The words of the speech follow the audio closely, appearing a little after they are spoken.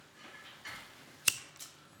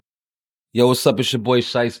Yo, what's up? It's your boy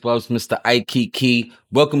Shice Bubs, Mr. Ike Key.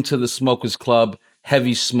 Welcome to the Smokers Club,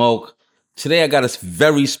 Heavy Smoke. Today I got a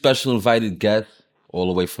very special invited guest, all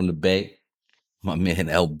the way from the Bay. My man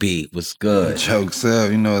LB, what's good? Jokes up,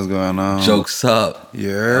 you know what's going on. Jokes up. You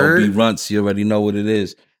LB heard? Runtz, you already know what it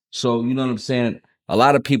is. So, you know what I'm saying? A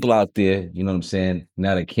lot of people out there, you know what I'm saying?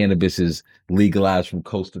 Now that cannabis is legalized from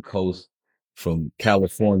coast to coast, from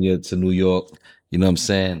California to New York, you know what I'm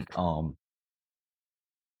saying?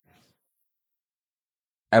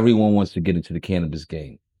 Everyone wants to get into the cannabis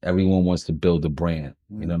game. Everyone wants to build a brand.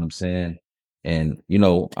 You know what I'm saying? And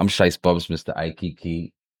I'm Shice Bubs, Mr. Ike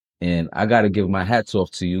Key. And I gotta give my hats off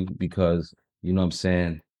to you because, you know what I'm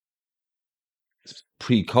saying,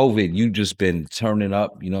 pre-COVID, you just been turning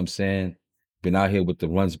up, you know what I'm saying? Been out here with the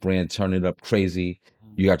Runtz brand, turning it up crazy.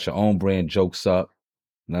 You got your own brand, Jokes Up.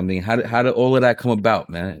 You know what I mean? How did all of that come about,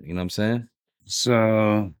 man? You know what I'm saying?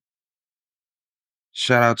 So,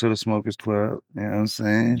 shout out to the Smokers Club. You know what I'm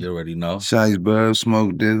saying? You already know. Shice Bub,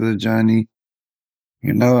 Smoke Dizzle, Johnny.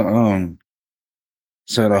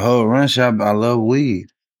 So the whole run shop, I love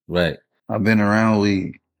weed. Right. I've been around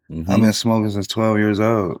weed. I've been smoking since 12 years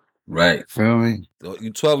old. Right. Feel me?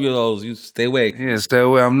 You 12-year-olds, you stay away. Yeah, stay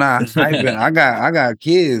away. I'm not hyping. I got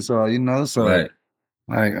kids, so Right.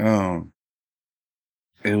 like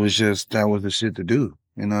it was just that was the shit to do.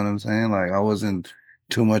 You know what I'm saying? Like I wasn't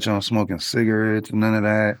too much on smoking cigarettes, none of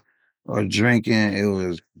that, or drinking. It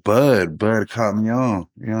was bud. Bud caught me on.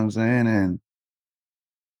 You know what I'm saying? And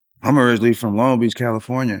I'm originally from Long Beach,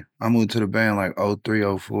 California. I moved to the Bay in like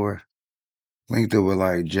 03, 04. Linked up with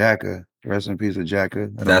like Jacka. Rest in peace of Jacka.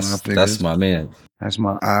 That's my man. That's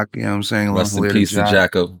my ock, you know what I'm saying? Rest in Live to peace to Jack.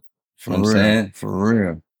 Jacko. You know what I'm For real. saying? For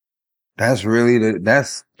real. That's really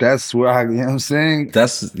that's where I, you know what I'm saying?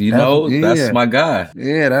 That's Yeah. my guy.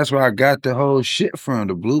 Yeah, that's where I got the whole shit from,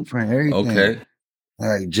 the blueprint, everything. Okay.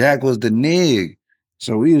 Like Jack was the nig.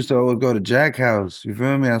 So we used to always go to Jack House. You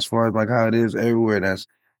feel me? As far as like how it is everywhere.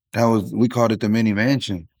 We called it the mini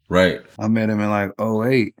mansion. Right. I met him in like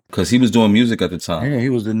 08. Cause he was doing music at the time. Yeah, he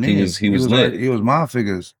was the nig. He was lit. He was my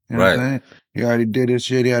figures. You know what I'm saying? He already did his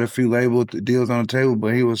shit. He had a few label deals on the table,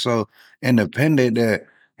 but he was so independent that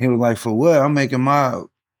he was like, for what? I'm making my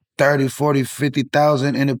 30, 40,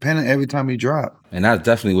 50,000 independent every time he dropped. And that's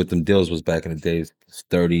definitely what them deals was back in the days.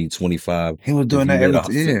 30, 25. He was doing that every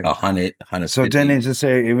yeah. 100, 150. So then they just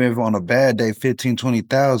say even if on a bad day, 15,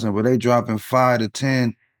 20,000, but they dropping 5 to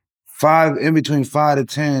 10, in between 5 to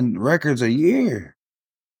 10 records a year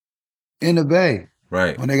in the Bay.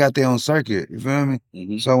 Right. When they got their own circuit. You feel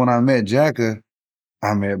me? So when I met Jacka,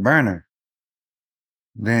 I met Burner.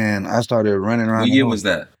 Then I started running around. What year was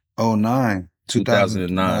that? 09.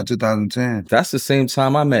 2009. 2010. That's the same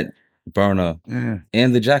time I met Burner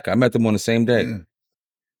and the Jacka. I met them on the same day. Yeah.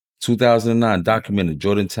 2009, documented,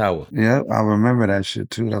 Jordan Tower. Yeah, I remember that shit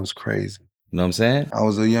too. That was crazy. You know what I'm saying? I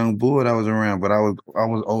was a young boy that was around, but I was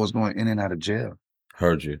always going in and out of jail.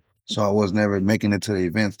 Heard you. So I was never making it to the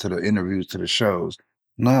events, to the interviews, to the shows.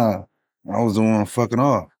 Nah, I was the one fucking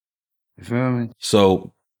off. You feel me?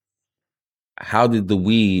 So how did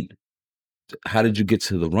you get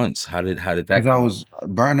to the Runtz? How did that? Because I was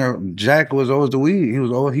Burner. Jack was always the weed. He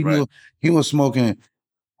was always knew he was smoking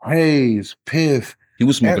haze, piff. He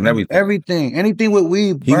was smoking everything. Everything. Anything with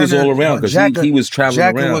weed. He was all around because he was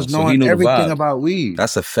traveling around. Was knowing so he knew everything the vibe. about weed.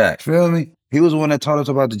 That's a fact. Feel me? He was the one that taught us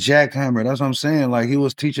about the jackhammer. That's what I'm saying. Like he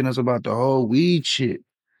was teaching us about the whole weed shit.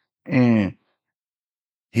 And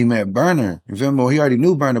he met Burner. You feel me? Well, he already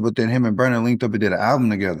knew Burner, but then him and Burner linked up and did an album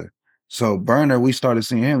together. So Burner, we started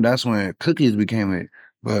seeing him. That's when Cookies became it.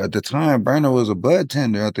 But at the time, Burner was a bud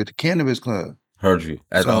tender at the Cannabis Club. Heard you.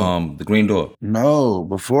 At the Green Door. No,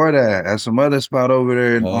 before that, at some other spot over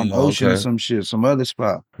there on Ocean or some shit, some other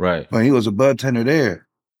spot. Right. But he was a bud tender there.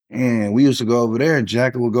 And we used to go over there, and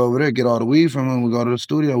Jacka would go over there, get all the weed from him. We go to the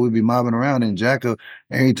studio, we'd be mobbing around, and Jacka,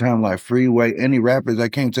 anytime like Freeway, any rappers that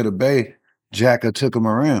came to the Bay, Jacka took him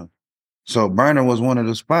around. So Burner was one of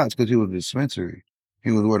the spots because he was a dispensary. He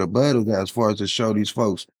was where the bud was at as far as to show these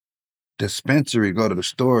folks dispensary, go to the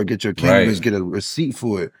store, get your cannabis, get a receipt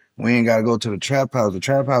for it. We ain't got to go to the trap house. The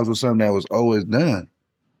trap house was something that was always done.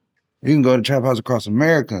 You can go to trap house across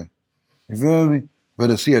America. You feel me? But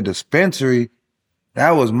to see a dispensary,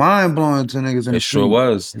 that was mind-blowing to niggas in the street. It sure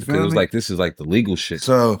was. Because it was like, this is like the legal shit.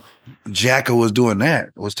 So Jacka was doing that,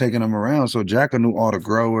 was taking them around. So Jacka knew all the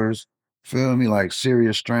growers, feel me? Like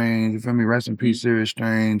Serious Strains, you feel me? Rest in peace, Serious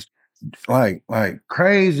Strains. Like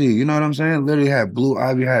crazy, you know what I'm saying? Literally had Blue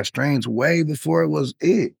Ivy, had strains way before it was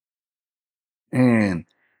it. And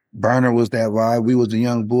Burner was that vibe. We was the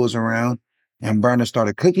young bulls around, and Burner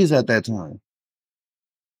started Cookies at that time.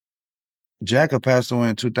 Jacka passed away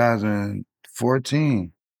in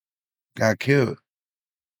 2014. Got killed.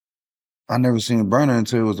 I never seen Burner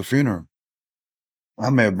until it was the funeral. I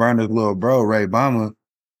met Burner's little bro, Ray Bama,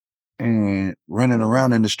 and running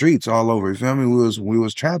around in the streets all over. You feel me? We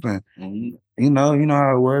was trapping. You know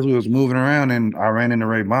how it was. We was moving around, and I ran into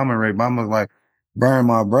Ray Bama. And Ray Bama was like, "Burn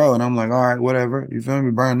my bro," and I'm like, "All right, whatever." You feel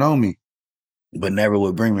me? Burn know me, but never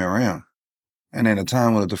would bring me around. And at the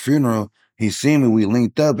time at the funeral, he seen me. We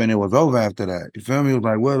linked up, and it was over after that. You feel me? It was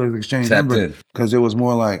like, well, let's exchange Tapped numbers in. because it was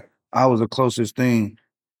more like I was the closest thing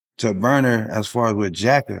to Burner as far as with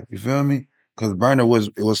Jacka. You feel me? Because Burner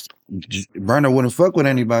wouldn't fuck with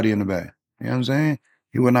anybody in the back. You know what I'm saying?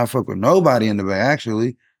 He would not fuck with nobody in the back,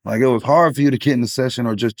 actually. Like it was hard for you to get in the session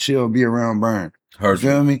or just chill, be around Burn. You Heard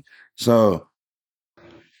feel you. me? So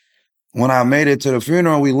when I made it to the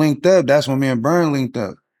funeral, we linked up. That's when me and Burn linked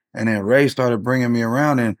up. And then Ray started bringing me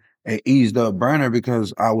around, and it eased up Burner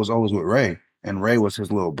because I was always with Ray, and Ray was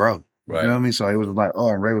his little bro. You Right. feel me? So it was like, oh,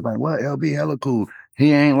 and Ray was like, what? LB hella cool.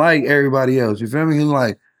 He ain't like everybody else. You feel me? He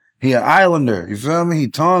like, he an islander. You feel me? He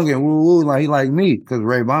Tongan, woo woo, like he like me, because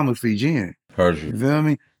Ray Bama's Fijian. Heard You you. feel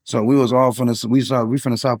me? So we was all from the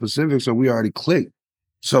South Pacific, so we already clicked.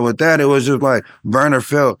 So with that, it was just like Burner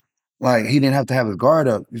felt like he didn't have to have his guard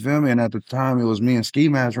up. You feel me? And at the time, it was me and Ski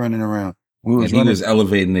Mask running around. We And was he running. was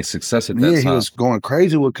elevating their success at that Yeah, time. he was going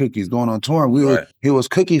crazy with Cookies, going on tour. Right. He was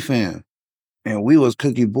Cookie fan, and we was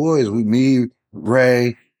Cookie boys. Me,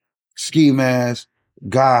 Ray, Ski Mask,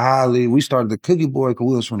 Guy Holly. We started the Cookie Boy because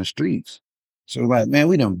we was from the streets. So like, man,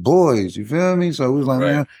 we them boys. You feel me? So we was like,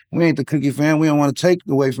 Right. man, we ain't the Cookie fan. We don't want to take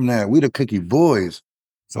away from that. We the Cookie boys.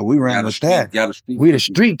 So we ran with that. We the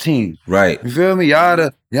street team. Right. You feel me? Y'all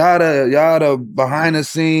the behind the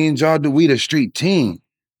scenes. We the street team,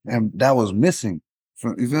 and that was missing.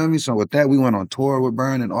 You feel me? So with that, we went on tour with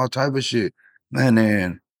Burn and all type of shit. And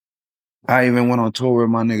then I even went on tour with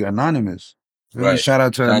my nigga Anonymous. Feel me? Right. Shout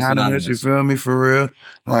out to Shout out to Anonymous. You Anonymous. feel me? For real.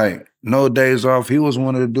 Like no days off. He was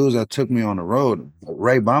one of the dudes that took me on the road.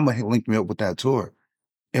 Ray Bama he linked me up with that tour.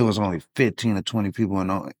 It was only 15 to 20 people in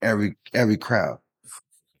every crowd.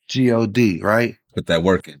 God, right? Put that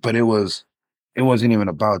work in. But it wasn't even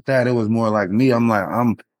about that. It was more like me.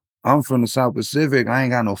 I'm from the South Pacific. I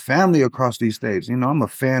ain't got no family across these states. You know, I'm a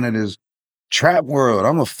fan of this trap world.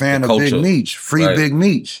 I'm a fan The of Big culture. Meech, free Right. Big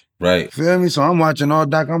Meech. Right. Feel me? So I'm watching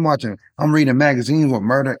I'm reading magazines with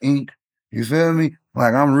Murder Inc. You feel me?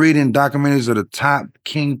 Like I'm reading documentaries of the top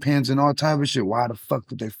kingpins and all type of shit. Why the fuck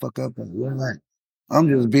did they fuck up? Like, I'm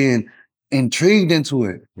just being intrigued into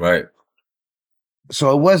it. Right.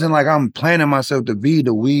 So it wasn't like I'm planning myself to be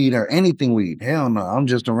the weed or anything weed. Hell no. I'm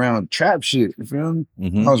just around trap shit. You feel me?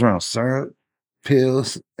 Mhm. I was around syrup,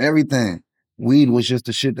 pills, everything. Weed was just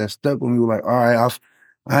the shit that stuck with me. Like, all right,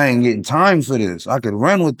 I ain't getting time for this. I could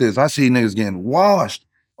run with this. I see niggas getting washed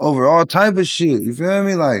over all type of shit. You feel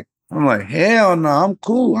me? Like, I'm like, hell no, I'm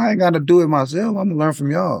cool. I ain't got to do it myself. I'm gonna learn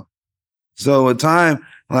from y'all. So with time,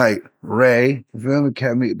 like Ray, you feel me,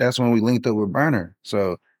 kept me. That's when we linked up with Burner.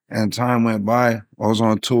 So and time went by. I was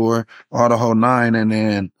on tour, all the whole nine, and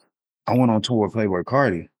then I went on tour with Playboy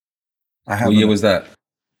Cardi. What year was that?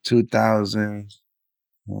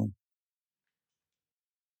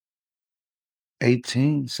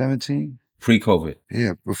 2018, 17? Pre-COVID.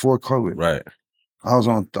 Yeah, before COVID. Right. I was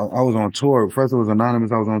on tour. First it was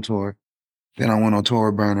Anonymous, I was on tour. Then I went on tour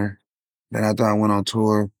with Burner. Then after I went on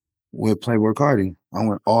tour with Playboy Cardi. I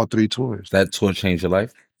went all 3 tours. That tour changed your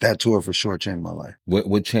life? That tour for sure changed my life.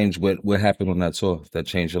 What changed? What happened on that tour that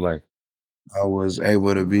changed your life? I was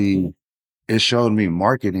able to be, it showed me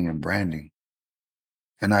marketing and branding.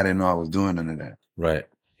 And I didn't know I was doing none of that. Right.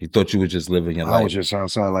 You thought you were just living your I life. was just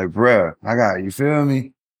outside like, bruh, you feel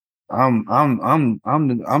me? I'm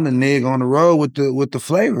the nigga on the road with the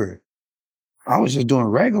flavor. I was just doing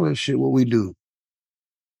regular shit, what we do.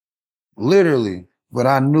 Literally. But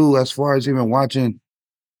I knew as far as even watching,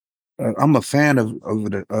 I'm a fan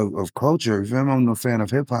of culture. You feel me? I'm a fan of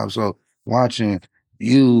hip hop. So watching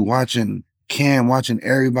watching Cam, watching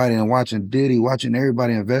everybody, and watching Diddy, watching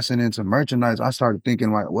everybody investing into merchandise, I started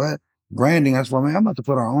thinking like, what? Branding. That's why, man, I'm about to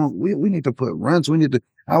put our own. We need to put Runtz. We need to.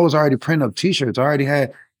 I was already printing up T-shirts. I already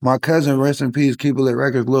had my cousin, rest in peace, Keep It Lit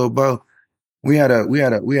Records, Lil Bo. We had a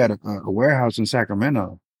warehouse in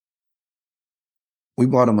Sacramento. We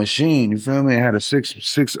bought a machine. You feel me? It had a six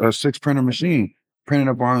printer machine, printing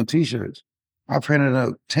up our own T-shirts. I printed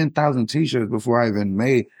up 10,000 T-shirts before I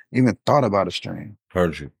even thought about a strain.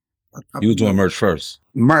 Heard you. You were doing merch first.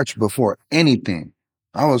 Merch before anything.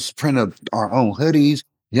 I was printing up our own hoodies,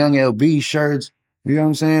 Young LB shirts. You know what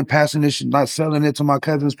I'm saying? Passing this shit, not selling it to my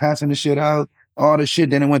cousins, passing the shit out, all the shit.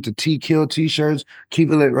 Then it went to T-Kill T-shirts,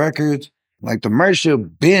 Keep It Lit Records. Like the merch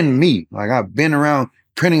should been me. Like I've been around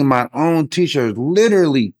printing my own t-shirts,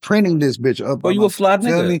 literally printing this bitch up. Well, you a fly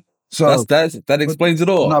feel nigga. me? So That explains it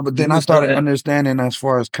all. no, but then You I was started cutting- understanding as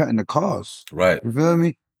far as cutting the costs. Right. You feel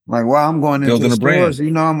me? Like while I'm going into Building the a brand. stores,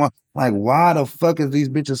 you know, like, why the fuck is these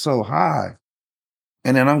bitches so high?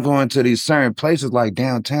 And then I'm going to these certain places like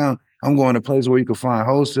downtown. I'm going to places where you can find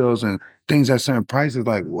wholesales and things at certain prices.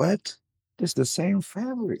 Like, what? It's the same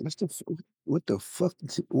fabric. What the fuck?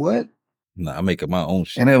 What? Nah, I'm making my own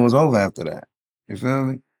shit. And it was over after that. You feel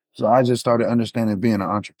me? So I just started understanding being an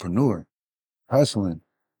entrepreneur, hustling,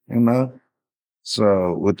 you know?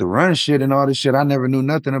 So with the run shit and all this shit, I never knew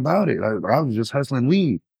nothing about it. I was just hustling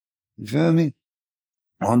weed. You feel me?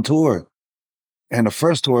 On tour. And the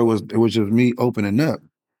first tour it was just me opening up.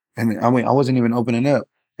 And I mean, I wasn't even opening up.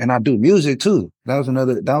 And I do music too. That was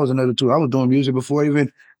another tour. I was doing music before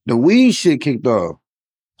even the weed shit kicked off.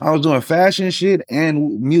 I was doing fashion shit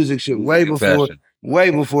and music shit way before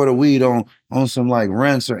the weed on some like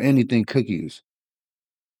Runtz or anything cookies.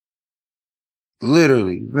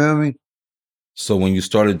 Literally, you feel me? So when you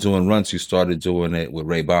started doing Runtz, you started doing it with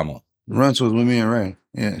Ray Bama. Runtz was with me and Ray.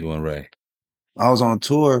 Yeah. You and Ray. I was on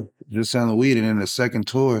tour just selling weed, and then the second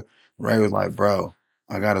tour, Ray was like, "Bro,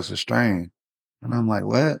 I got us a strain," and I'm like,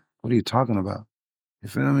 "What? What are you talking about?" You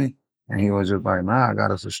feel me? And he was just like, "Nah, I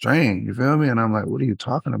got us a strain." You feel me? And I'm like, "What are you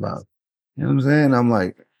talking about?" You know what I'm saying? I'm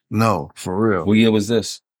like, "No, for real." What year was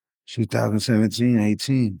this? 2017,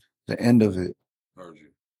 18, the end of it. Heard you.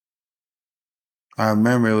 I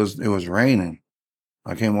remember it was raining.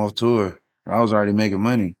 I came off tour. I was already making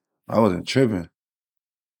money. I wasn't tripping.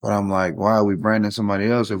 But I'm like, why are we branding somebody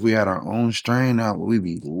else? If we had our own strain out, we'd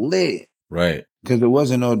be lit. Right. Because there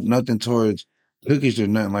wasn't nothing towards cookies or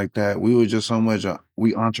nothing like that. We were just so much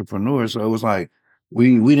we entrepreneurs. So it was like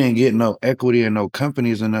we didn't get no equity and no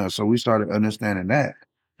companies in us. So we started understanding that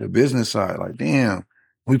the business side. Like, damn,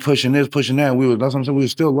 we pushing this, pushing that. That's what I'm saying. We were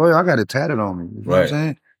still loyal. I got it tatted on me. You know what I'm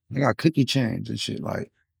saying? I got cookie chains and shit.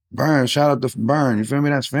 Like Burn, shout out to Burn. You feel me?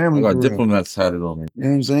 That's family. I got diplomats tatted on me. You know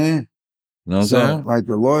what I'm saying? You know what I'm saying? Like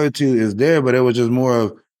the loyalty is there, but it was just more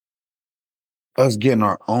of us getting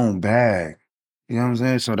our own bag. You know what I'm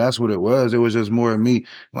saying? So that's what it was. It was just more of me,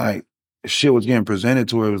 like shit was getting presented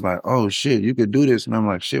to her. It was like, oh shit, you could do this. And I'm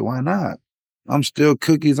like, shit, why not? I'm still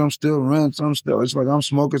cookies, I'm still Runtz, it's like I'm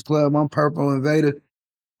Smokers Club, I'm Purple Invader.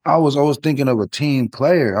 I was always thinking of a team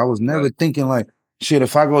player. I was never thinking like, shit,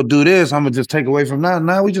 if I go do this, I'm gonna just take away from that.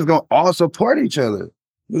 Now we just gonna all support each other.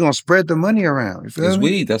 We're gonna spread the money around. You feel It's me?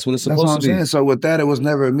 weed. That's what it's That's supposed what I'm to be. saying. So with that, it was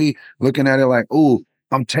never me looking at it like, ooh,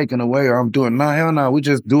 I'm taking away or I'm doing, nah, hell no, we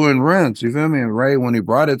just doing Runtz. You feel me? And Ray, when he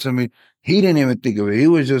brought it to me, he didn't even think of it. He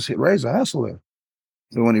was just, Ray's a hustler.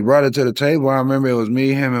 So when he brought it to the table, I remember it was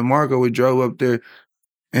me, him, and Marco. We drove up there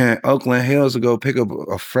in Oakland Hills to go pick up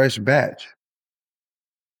a fresh batch.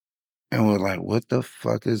 And we're like, what the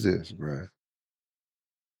fuck is this, bro?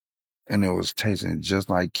 And it was tasting just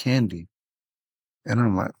like candy. And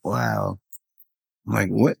I'm like, wow. I'm like,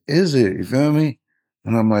 what is it? You feel me?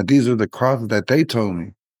 And I'm like, these are the crosses that they told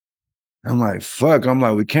me. I'm like, fuck. I'm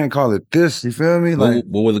like, we can't call it this. You feel me? Like,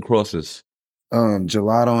 What were the crosses?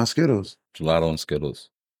 Gelato and Skittles. Gelato and Skittles.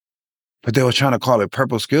 But they were trying to call it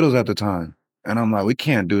Purple Skittles at the time. And I'm like, we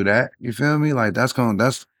can't do that. You feel me? Like, that's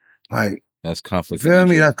like, That's you conflict. feel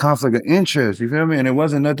me? That's conflict of interest. You feel me? And it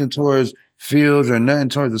wasn't nothing towards Fields or nothing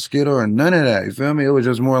towards the Skittle or none of that. You feel me? It was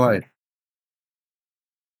just more like,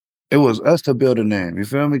 it was us to build a name. You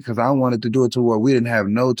feel me? Because I wanted to do it to where we didn't have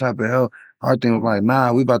no type of help. Our thing was like,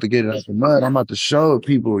 nah, we about to get it out the mud. I'm about to show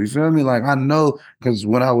people. You feel me? Like I know, because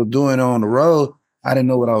when I was doing it on the road, I didn't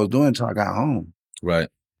know what I was doing until I got home. Right.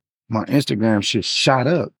 My Instagram shit shot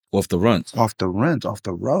up. Off the Runtz. Off the Runtz, off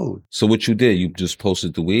the road. So what you did? You just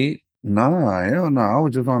posted the weed? Nah, hell no. I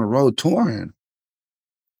was just on the road touring.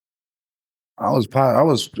 I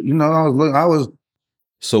was, you know, I was.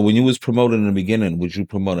 So when you was promoting in the beginning,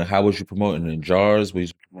 how was you promoting in jars?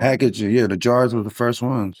 Packaging, yeah, the jars were the first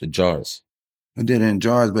ones. The jars. We did it in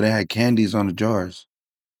jars, but it had candies on the jars.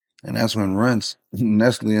 And that's when Runtz,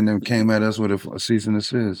 Nestle and them came at us with a cease and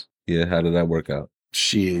desist. Yeah, how did that work out?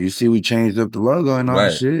 Shit, you see we changed up the logo and all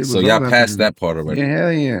that shit. So y'all passed that part already. Yeah,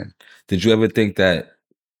 hell yeah. Did you ever think that,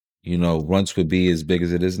 you know, Runtz would be as big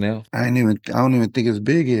as it is now? I don't even think it's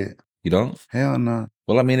big yet. You don't? Hell no.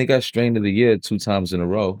 Well, I mean, it got strain of the year 2 times in a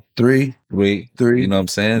row. Three. You know what I'm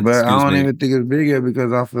saying? But I don't even think it's big yet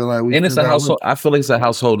because I feel like it's a household. I feel like it's a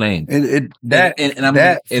household name. In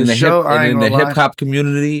the hip hop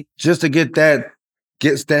community. Just to get that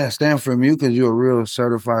stand from you because you're a real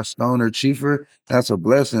certified stoner chiefer, that's a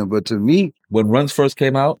blessing. But to me, when Runtz first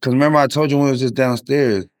came out, because remember I told you when it was just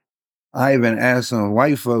downstairs, I even asked some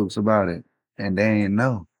white folks about it. and they ain't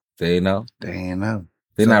know. They know. They ain't know.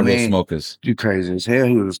 They're So, not I real mean, smokers. you crazy as hell.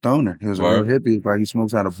 He was a stoner. He was a real Word. hippie. Like he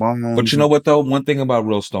smokes out of bombs. But you know what though? One thing about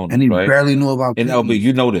real stoners, And he right? barely knew about And LB, cookies.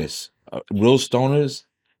 you know this. Real stoners,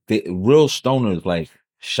 real stoners, like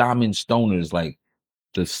shaman stoners, like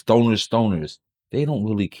the stoners, they don't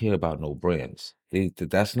really care about no brands.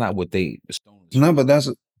 That's not what they stoners. No, but that's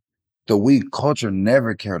the weed culture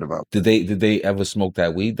never cared about. Did they ever smoke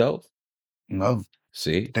that weed though? No,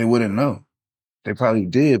 See? they wouldn't know. They probably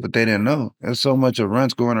did, but they didn't know. There's so much of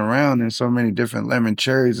Runtz going around and so many different lemon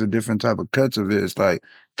cherries and different type of cuts of it. It's like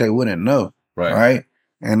they wouldn't know. Right. Right.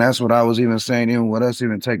 And that's what I was even saying, even with us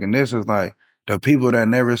even taking this, is like the people that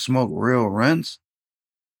never smoke real Runtz,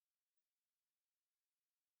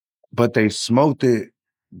 but they smoked it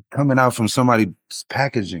coming out from somebody's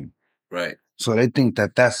packaging. Right. So they think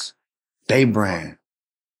that that's they brand,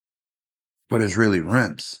 but it's really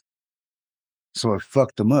Runtz. So it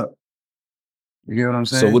fucked them up. You get what I'm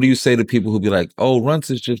saying? So what do you say to people who be like, "Oh, Runtz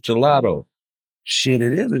is just gelato"? Shit,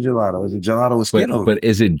 it is a gelato. It's a gelato with Skittles. But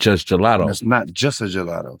is it just gelato? And it's not just a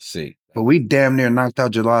gelato. See. But we damn near knocked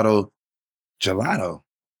out gelato.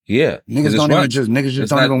 Yeah. Niggas don't even just niggas just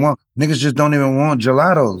don't even want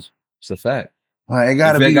gelatos. It's a fact. Like it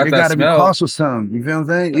gotta be crossed with something. You feel what I'm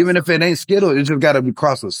saying? Even if it ain't Skittles, it just gotta be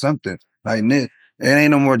crossed with something. Like it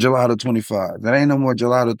ain't no more gelato 25. There ain't no more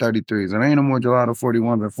gelato 33s. There ain't no more gelato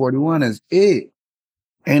 41. But 41 is it.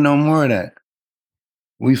 Ain't no more of that.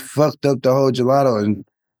 We fucked up the whole gelato, and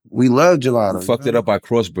we love gelato. We fucked it up by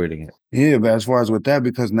crossbreeding it. Yeah, but as far as with that,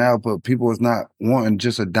 because now but people is not wanting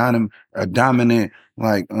just a dominant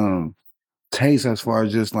like taste, as far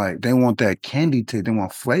as just like they want that candy taste, they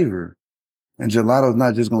want flavor. And gelato's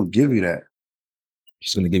not just gonna give you that.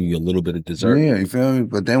 It's gonna give you a little bit of dessert. Yeah, you feel me?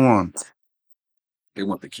 But they want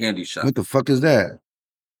the candy shop. what the fuck is that?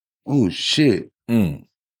 Oh shit.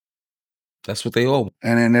 That's what they all.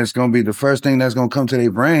 And then it's gonna be the first thing that's gonna come to their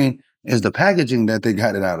brain is the packaging that they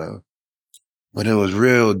got it out of. But it was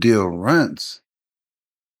real deal Runtz.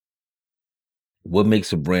 What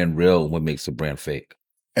makes a brand real and what makes a brand fake?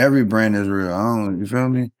 Every brand is real. You feel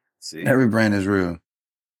me? See? Every brand is real.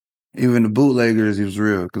 Even the bootleggers is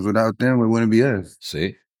real, because without them, it wouldn't be us.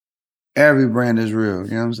 See? Every brand is real.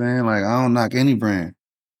 You know what I'm saying? Like, I don't knock any brand.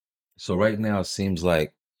 So right now, it seems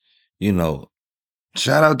like, you know.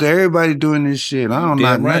 Shout out to everybody doing this shit. I don't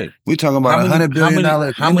knock nothing. We talking about $100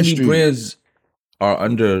 billion How many brands are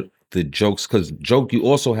under the Jokes? Because you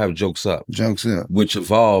also have Jokes Up. Jokes Up. Which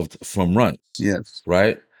evolved from Runtz. Yes.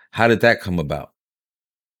 Right? How did that come about?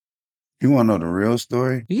 You want to know the real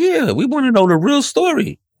story? Yeah, we want to know the real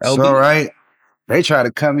story. LB. So, right, they try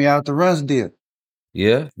to cut me out the Runtz deal.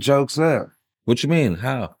 Yeah? Jokes Up. What you mean?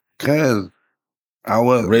 How? Because I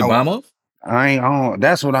was... Ray Bama?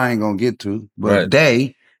 That's what I ain't going to get to. But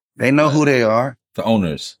they know who they are. The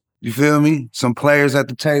owners. You feel me? Some players at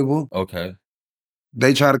the table. Okay.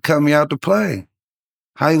 They try to cut me out the play.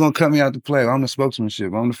 How you gonna cut me out the play? I'm the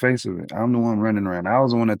spokesmanship. I'm the face of it. I'm the one running around. I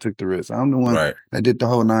was the one that took the risk. I'm the one that did the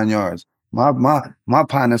whole 9 yards. My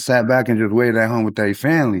partner sat back and just waited at home with their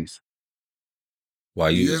families.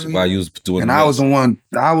 While you was doing and I was the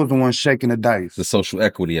one shaking the dice. The social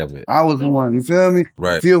equity of it. I was the one, you feel me?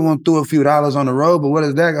 Right. Few one threw a few dollars on the road, but what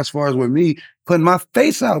is that as far as with me putting my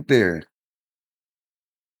face out there?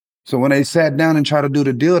 So when they sat down and tried to do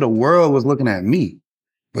the deal, the world was looking at me.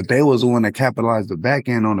 But they was the one that capitalized the back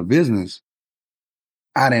end on the business.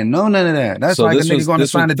 I didn't know none of that. That's like a nigga going to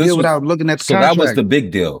sign a deal without looking at the contract. So that was the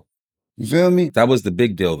big deal. You feel me? That was the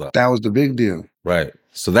big deal, though. That was the big deal. Right.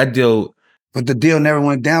 So that deal... But the deal never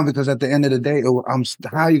went down because at the end of the day,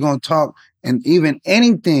 how you going to talk and even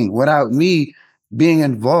anything without me being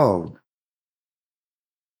involved?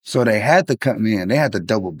 So they had to cut me in. They had to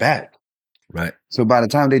double back. Right. So by the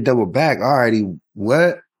time they double back,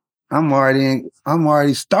 I'm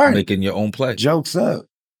already starting. Making your own play. Jokes Up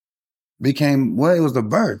became, it was the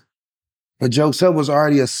birth. But Jokes Up was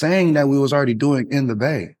already a saying that we was already doing in the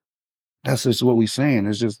Bay. That's just what we saying.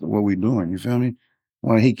 It's just what we doing. You feel me?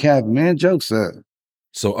 When he capped, man, Jokes Up.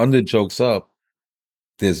 So under Jokes Up,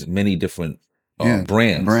 there's many different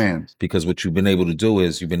brands. Because what you've been able to do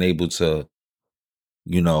is you've been able to,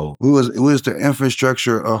 you know. It was the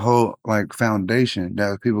infrastructure, a whole like foundation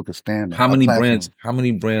that people could stand on. How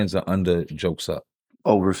many brands are under Jokes Up?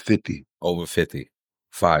 Over 50. Over 50.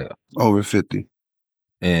 Fire. Over 50.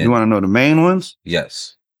 And you want to know the main ones?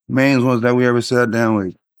 Yes. Main ones that we ever sat down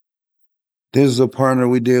with. This is a partner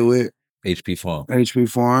we did with. HP Farm. HP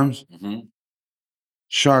Farms.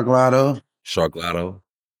 Shark Lotto. Shark Lotto.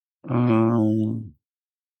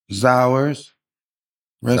 Zowers.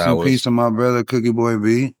 Rest in peace to my brother, Cookie Boy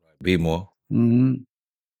B. B more.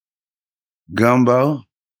 Gumbo.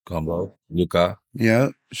 Gumbo, Luca,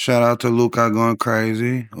 Yep. Shout out to Luca going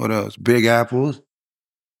crazy. What else? Big Apples.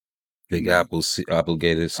 Big Apple,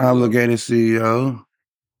 Obligated CEO. Obligated CEO.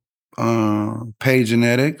 Pay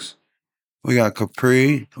Genetics. We got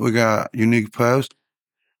Capri. We got Unique Puffs.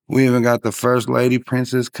 We even got the First Lady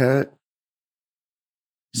Princess Cut.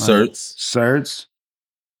 Certs. Certs.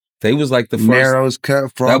 They was like the first. Narrows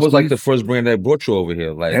Cut. Frosties. That was like the first brand that brought you over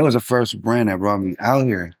here. Like That was the first brand that brought me out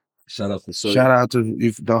here. shout out to Certs. Shout out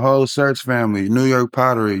to the whole Search family, New York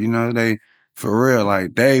Pottery. You know, they for real,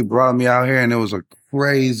 like they brought me out here, and it was a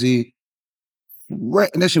crazy. And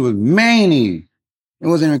this shit was many. It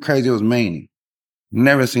wasn't even crazy. It was many.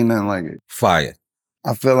 Never seen nothing like it. Fire.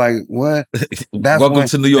 I feel like what? Welcome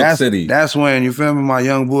to New York City. That's when you feel me, my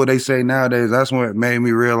young boy. They say nowadays that's when it made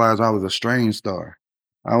me realize I was a strange star.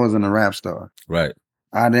 I wasn't a rap star. Right.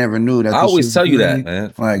 I never knew that. I always tell you that,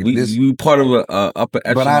 man. Like you part of a upper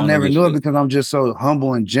echelon. But I never knew it because I'm just so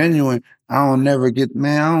humble and genuine. I don't never get,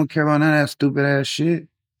 man, I don't care about none of that stupid ass shit.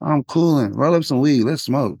 I'm cooling. Roll up some weed. Let's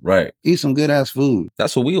smoke. Right. Eat some good ass food.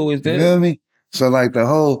 That's what we always did. You feel me? So like the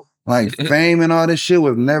whole like fame and all this shit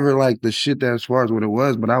was never like the shit that as far as what it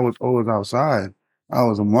was, but I was always outside. I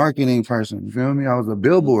was a marketing person. You feel me? I was a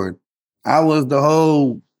billboard. I was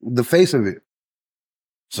the face of it.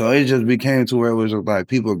 So it just became to where it was like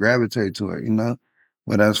people gravitate to it, you know?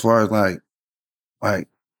 But as far as like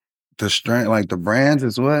the strength, like the brands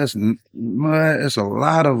as well, it's a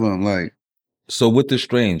lot of them. Like so with the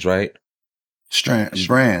strains, right? Brands.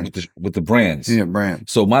 With the brands. Yeah, brands.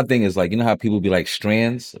 So my thing is like, you know how people be like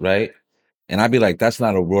strands, right? And I'd be like, that's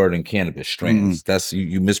not a word in cannabis, strands. That's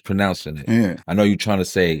you mispronouncing it. Yeah. I know you're trying to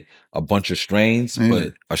say a bunch of strains,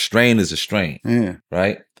 but a strain is a strain. Yeah.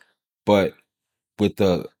 Right? But with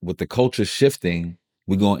the culture shifting,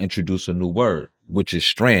 we're gonna introduce a new word, which is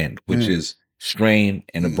strand, which is strain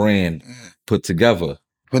and a brand put together.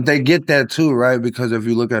 But they get that too, right? Because if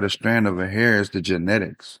you look at a strand of a hair, it's the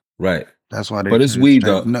genetics. Right. That's why they. But it's weed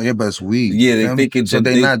though. No, yeah, but it's weed. Yeah, they thinking. So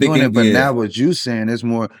they're not doing it. But now what you saying is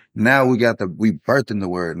more. Now we birthing the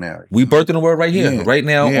word now. We birthing the word right here, right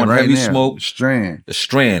now on right Heavy now. Smoke. Strand. A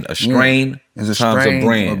strain is a times strain a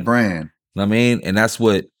brand. A brand. You know what I mean? And that's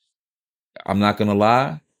what I'm not gonna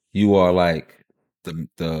lie. You are like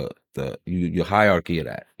your hierarchy of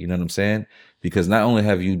that. You know what I'm saying? Because not only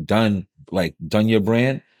have you done your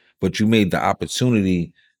brand, but you made the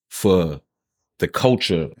opportunity for the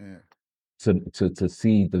culture to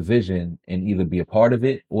see the vision and either be a part of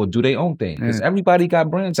it or do their own thing. Because everybody got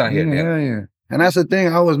brands out here now. Yeah. And that's the thing.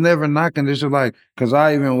 I was never knocking this. Like, because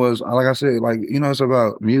I even was, like I said, like, you know, it's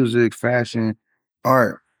about music, fashion,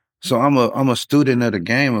 art. So I'm a student of the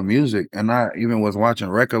game of music. And I even was watching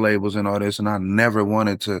record labels and all this, and I never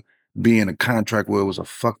wanted to be in a contract where it was a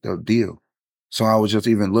fucked up deal. So I was just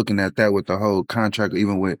even looking at that with the whole contract,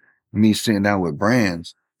 even with me sitting down with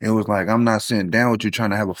brands. It was like, I'm not sitting down with you trying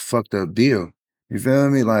to have a fucked up deal. You feel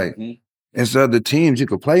me? Like, it's other teams you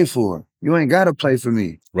could play for. You ain't got to play for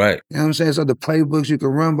me. Right. You know what I'm saying? It's other playbooks you can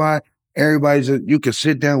run by. You could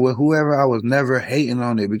sit down with whoever. I was never hating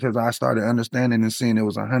on it because I started understanding and seeing it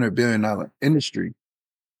was $100 billion industry.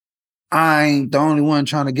 I ain't the only one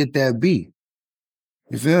trying to get that beat.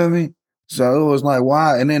 You feel me? So it was like,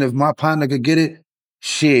 why? And then if my partner could get it,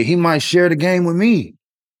 shit, he might share the game with me.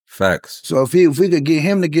 Facts. So if we could get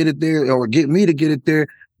him to get it there or get me to get it there,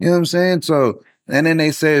 you know what I'm saying? So, and then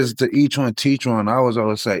they says to each one teach one. I was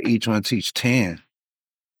always say each one teach 10.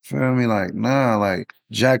 Feel me? Like, nah, like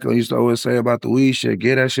Jacko used to always say about the weed shit,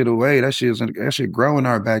 get that shit away. That shit grow in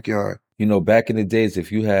our backyard. You know, back in the days,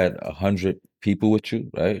 if you had 100 people with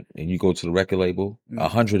you, right, and you go to the record label,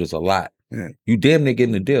 100 is a lot. Yeah. You damn near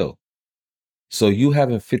getting a deal. So you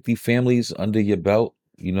having 50 families under your belt,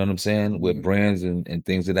 you know what I'm saying, with brands and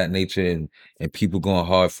things of that nature, and people going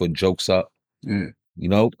hard for jokes up. Yeah. You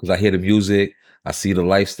know, because I hear the music, I see the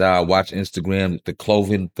lifestyle, I watch Instagram, the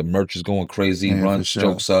clothing, the merch is going crazy, Runtz,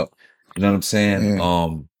 jokes up. You know what I'm saying? Yeah.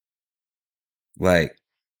 Like,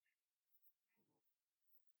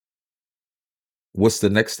 what's the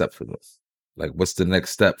next step for this? Like, what's the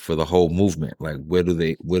next step for the whole movement? Like, where do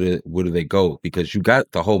they go? Because you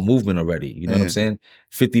got the whole movement already. You know what I'm saying?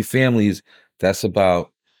 50 families, that's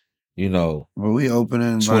about, you know, well, we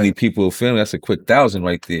opening 20 people a family. That's a quick 1,000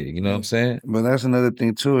 right there. You know what I'm saying? But that's another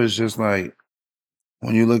thing too. It's just like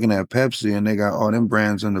when you're looking at Pepsi and they got all them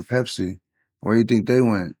brands under Pepsi, where you think they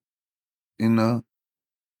went? You know,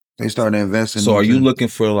 they started investing. So are you looking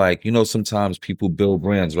for like, you know, sometimes people build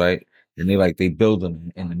brands, right? And they build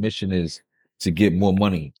them, and the mission is to get more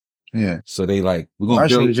money. Yeah. So they like, we're gonna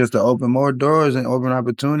build just to open more doors and open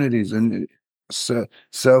opportunities and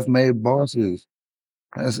self-made bosses.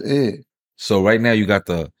 That's it. So right now you got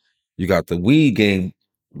the weed game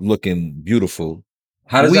looking beautiful.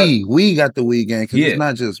 How does that? We got the weed game because Yeah. it's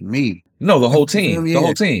not just me. No, the whole You feel team. me? The Yeah.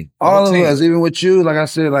 whole team. The whole All of team. us, even with you, like I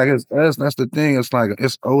said, like it's us. That's the thing. It's like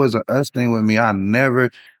it's always a us thing with me. I never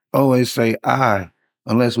always say I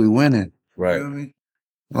unless we winning. You Right. feel me?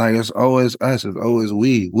 Like it's always us. It's always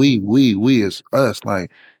we. It's us. Like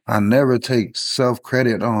I never take self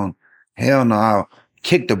credit on. Hell no, I'll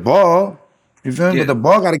kick the ball. You feel me? Yeah. But the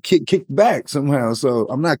ball got to kick back somehow. So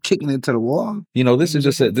I'm not kicking it to the wall. You know, this is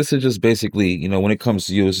just basically, you know, when it comes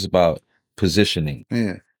to you, it's about positioning.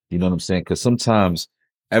 Yeah, You know what I'm saying? Because sometimes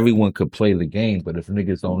everyone could play the game, but if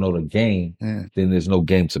niggas don't know the game, yeah, then there's no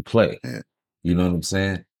game to play. yeah. You know what I'm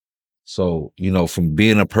saying? So, you know, from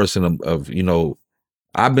being a person you know,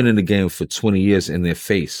 I've been in the game for 20 years in their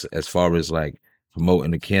face as far as like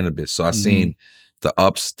promoting the cannabis. So I seen the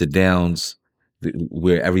ups, the downs,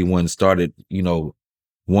 where everyone started, you know,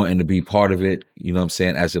 wanting to be part of it, you know what I'm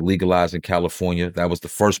saying, as it legalized in California. That was the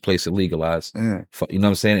first place it legalized. Yeah. You know what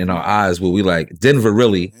I'm saying? In our eyes, where we like Denver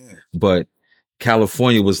really, Yeah. but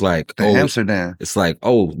California was like, The oh, Amsterdam. it's like,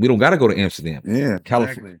 oh, we don't got to go to Amsterdam. Yeah,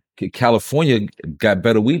 exactly. California got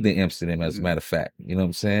better weed than Amsterdam, as a matter of fact. You know what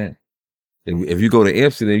I'm saying? If you go to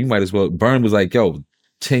Amsterdam, you might as well. Burn was like, yo,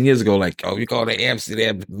 10 years ago, like, oh, you go to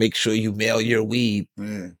Amsterdam, make sure you mail your weed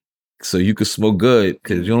Yeah. so you can smoke good,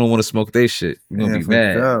 because you don't want to smoke their shit. You're going to be For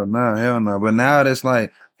mad. sure. No, hell no. But now it's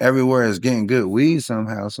like everywhere is getting good weed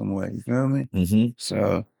somehow, some way. You feel me? Mm-hmm.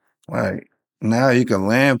 So, like, now you can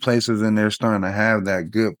land places and they're starting to have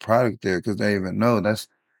that good product there because they even know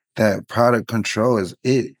that product control is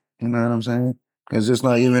it. You know what I'm saying? Because it's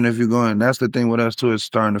like, even if you're going, that's the thing with us too, is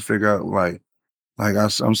starting to figure out, like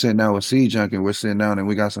I'm sitting down with C Junk and we're sitting down and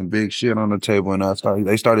we got some big shit on the table and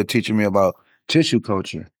they started teaching me about tissue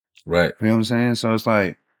culture. Right. You know what I'm saying? So it's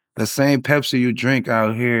like the same Pepsi you drink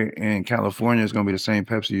out here in California is gonna be the same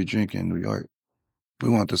Pepsi you drink in New York. We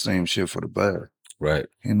want the same shit for the bud. Right.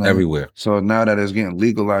 You know? Everywhere. So now that it's getting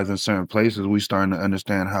legalized in certain places, we starting to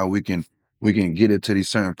understand how we can get it to these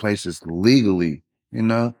certain places legally, you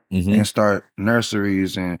know, and start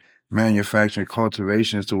nurseries and manufacturing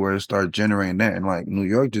cultivations to where it start generating that. And like New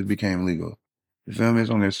York just became legal. You feel me? It's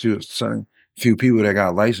only certain few people that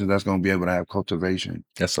got license that's gonna be able to have cultivation.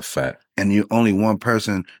 That's a fact. And you only one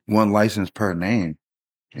person, one license per name.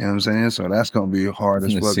 You know what I'm saying? So that's gonna be hard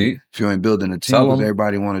as fuck See? if you ain't building a team Tell because 'em.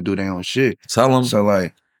 everybody want to do their own shit. Tell them. So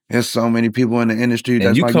like, there's so many people in the industry And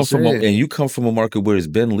that's you like come you from said, you come from a market where it's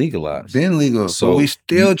been legalized. been legal, but So we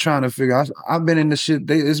still trying to figure out. I've been in the shit.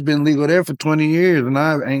 It's been legal there for 20 years, and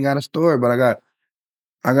I ain't got a store, but I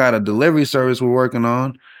got a delivery service we're working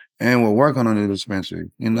on, and we're working on a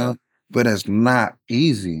dispensary. You know, but it's not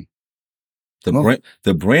easy.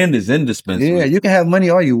 the brand is indispensable. Yeah, you can have money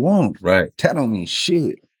all you want. Right. That don't mean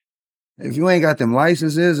shit. If you ain't got them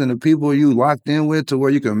licenses and the people you locked in with to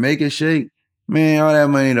where you can make it shake, man, all that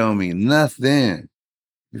money don't mean nothing.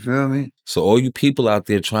 You feel me? So all you people out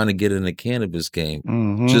there trying to get in the cannabis game,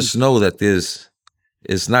 just know that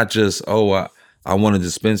it's not just, oh, I want a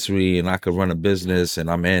dispensary and I could run a business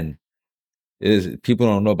and I'm in. People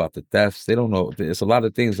don't know about the thefts. They don't know. It's a lot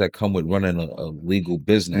of things that come with running a legal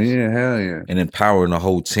business. Yeah, hell yeah. And empowering the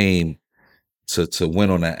whole team to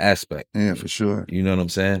win on that aspect. Yeah, for sure. You know what I'm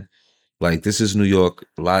saying? Like, this is New York,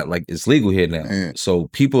 a lot, like it's legal here now. Yeah. So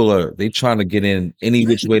people they trying to get in any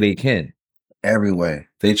which way they can. Every way.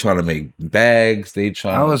 They trying to make bags.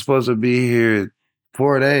 I was supposed to be here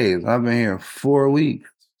 4 days. I've been here 4 weeks.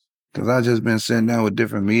 Cause I just been sitting down with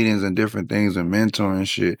different meetings and different things and mentoring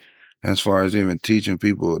shit as far as even teaching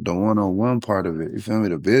people the one-on-one part of it. You feel me?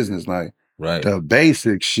 The business, like the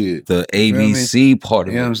basic shit. The You feel me? ABC part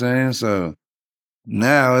of You know what I'm it. saying? So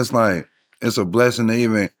now it's like, it's a blessing to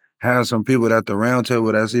even have some people at the round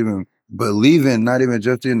table that's even believing, not even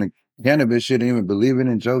just in the cannabis shit, even believing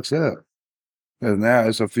in jokes up. Because now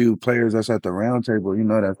it's a few players that's at the round table, you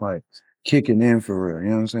know, that's like kicking in for real. You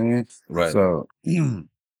know what I'm saying? Right. So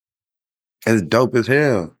it's dope as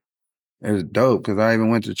hell. It's dope because I even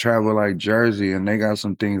went to travel like Jersey and they got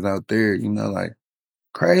some things out there, you know, like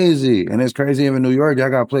crazy. And it's crazy even New York. Y'all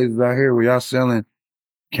got places out here where y'all selling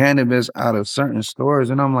cannabis out of certain stores.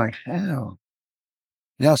 And I'm like, hell.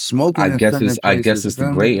 Y'all smoking in certain places. I guess it's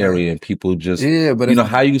the gray area and people just, but you know,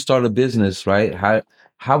 how you start a business, right?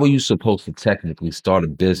 How are you supposed to technically start a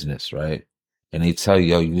business, right? And they tell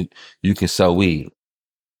you, yo, you can sell weed,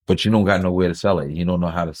 but you don't got nowhere to sell it. You don't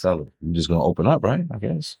know how to sell it. You're just gonna open up, right? I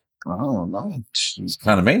guess. I don't know. It's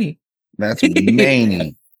kind of many. That's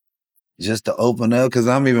many. Just to open up, because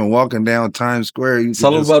I'm even walking down Times Square.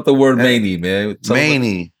 Tell them about the word many, man.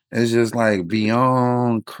 Many. It's just like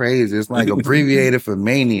beyond crazy. It's like abbreviated for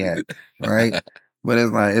maniac, right? But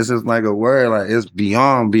it's just like a word, like it's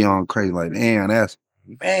beyond crazy. Like, damn, that's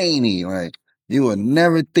many. Like, you would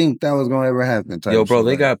never think that was gonna ever happen. Type Yo, bro, shit.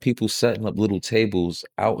 they Like, got people setting up little tables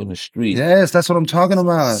out in the street yes, that's what I'm talking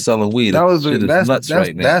about. selling weed. That was Shit is nuts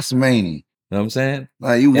right now. that's many. You know what I'm saying?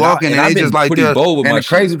 Like you And walking and I've they just been like pretty this. bold with And my the shit.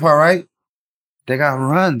 crazy part, right? They got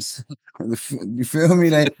runs. You feel me?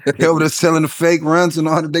 They over there selling the fake runs and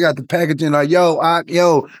all that. They got the packaging like, I got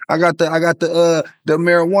the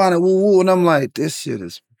marijuana, woo woo. And I'm like, this shit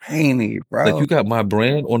is painy, bro. Like, you got my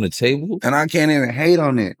brand on the table? And I can't even hate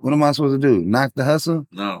on it. What am I supposed to do? Knock the hustle?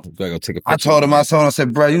 No. You gotta go take a I picture. told him, I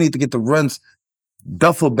said, bro, you need to get the runs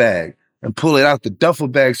duffel bag and pull it out the duffel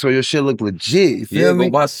bag so your shit look legit. You feel me?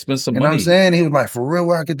 Go buy, spend some You know what money. I'm saying? He was like, for real,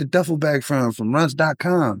 where I get the duffel bag from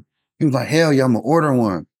Runtz.com. He was like, hell yeah, I'm gonna order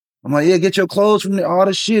one. I'm like, yeah, get your clothes from there. All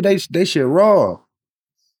the shit, they shit raw.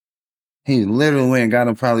 He literally went and got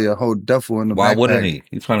him probably a whole duffel in the Why backpack. wouldn't he?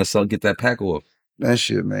 He's trying to get that pack off. That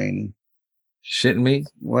shit, man. Shitting me?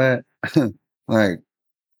 What? Like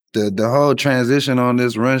the whole transition on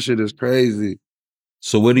this run shit is crazy.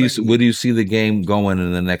 So where do you see the game going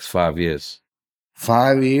in the next 5 years?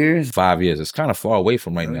 5 years? 5 years. It's kind of far away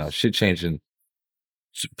from right now. Shit changing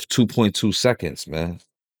 2.2 seconds, man.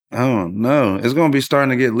 I don't know. It's gonna be starting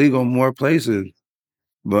to get legal in more places.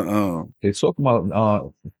 But They're talking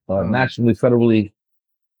about nationally, federally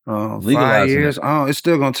 5 legalizing years. it. It's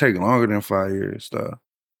still gonna take longer than 5 years, though.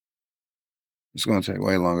 It's gonna take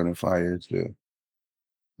way longer than 5 years, still.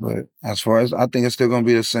 But as far as I think it's still gonna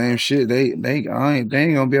be the same shit. They ain't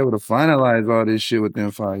gonna be able to finalize all this shit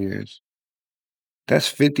within 5 years. That's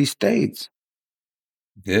 50 states.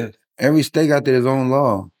 Yeah. Every state got their own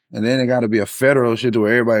law. And then it gotta be a federal shit to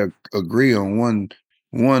where everybody agree on one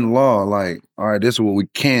law. Like, all right, this is what we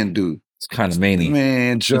can do. It's kind of many.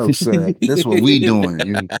 Man, jokes up. This is what we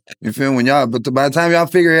doing. You feel me? When y'all, but by the time y'all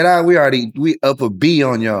figure it out, we up a B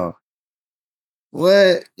on y'all.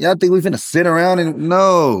 What? Y'all think we finna sit around and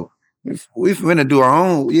no. We finna do our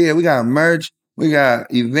own. Yeah, we got merch, we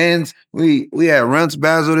got events, we had Runtz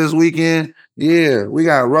Basel this weekend. Yeah, we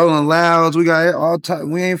got Rolling Louds, we got all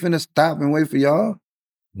time. We ain't finna stop and wait for y'all.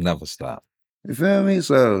 Never stop. You feel me?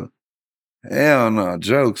 So hell no,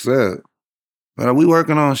 jokes up. But we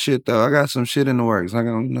working on shit though. I got some shit in the works. I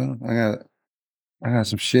got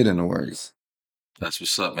some shit in the works. That's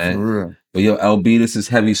what's up, man. For real. But yo, LB, this is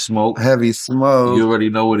Heavy Smoke. Heavy Smoke. You already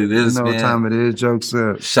know what it is, you know man. What time it is, jokes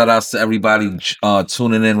up. Shout outs to everybody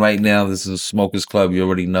tuning in right now. This is Smokers Club. You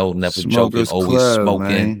already know. Never Smokers joking, always Club, smoking.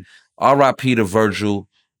 man. R.I.P. to Virgil.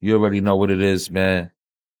 You already know what it is, man.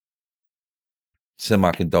 Send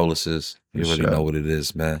my condolences. You already know what it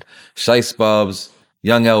is, man. Shice Bubs,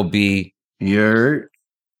 Young LB. Yurt.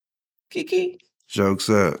 Kiki. Jokes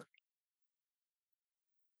up.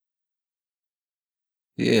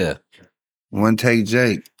 Yeah. One take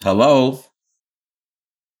Jake. Hello.